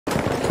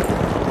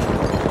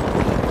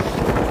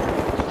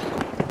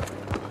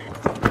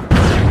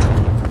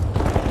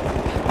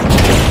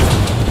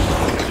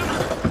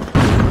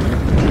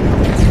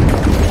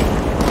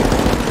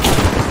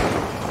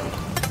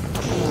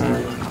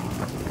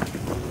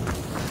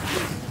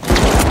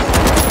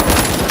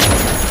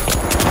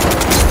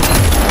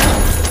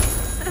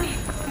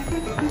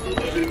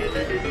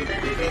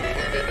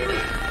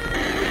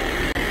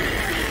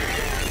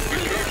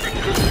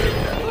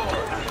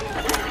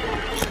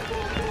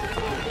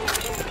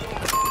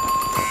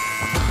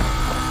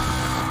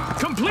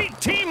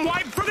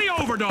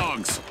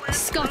underdogs.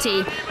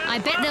 Scotty, I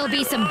bet there'll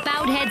be some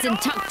bowed heads and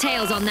tucked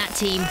tails on that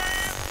team.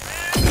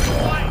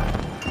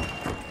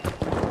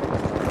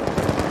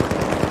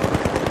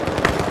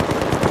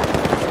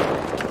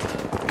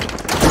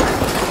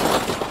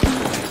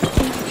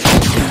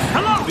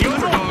 Hello! The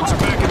underdogs are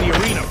back in the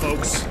arena,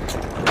 folks.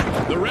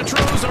 The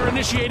Retros are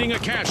initiating a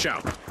cash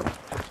out.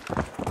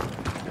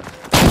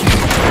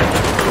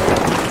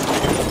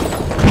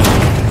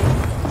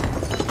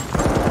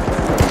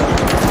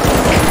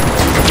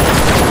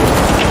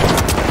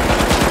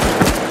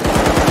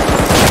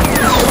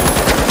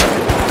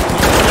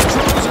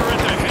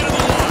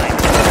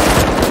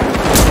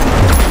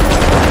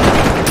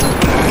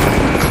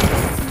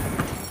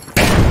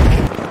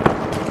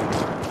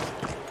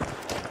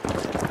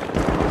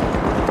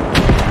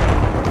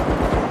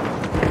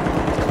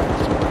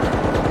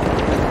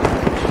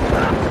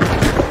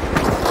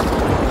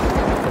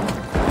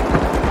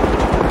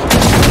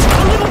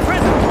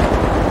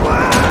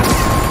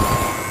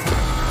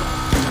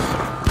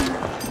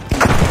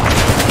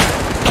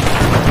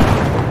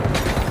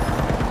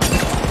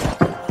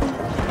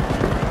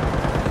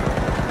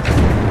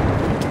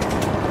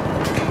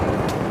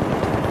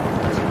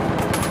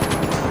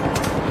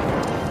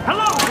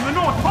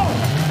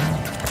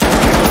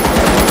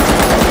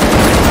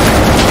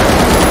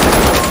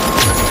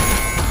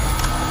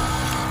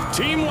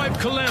 Team wipe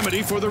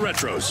calamity for the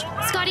Retros.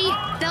 Scotty,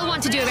 they'll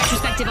want to do a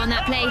retrospective on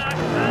that play.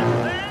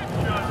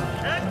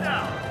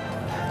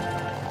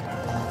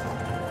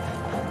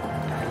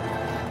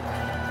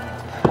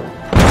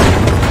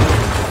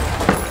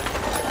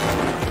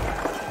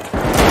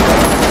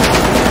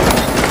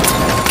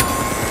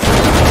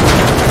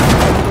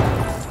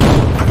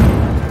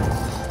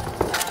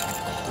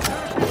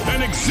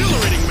 An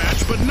exhilarating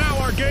match, but now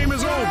our game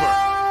is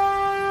over.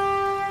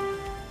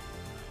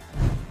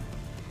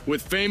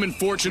 With fame and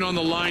fortune on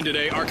the line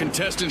today, our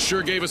contestants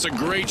sure gave us a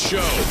great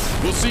show.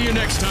 We'll see you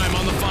next time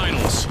on the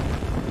finals.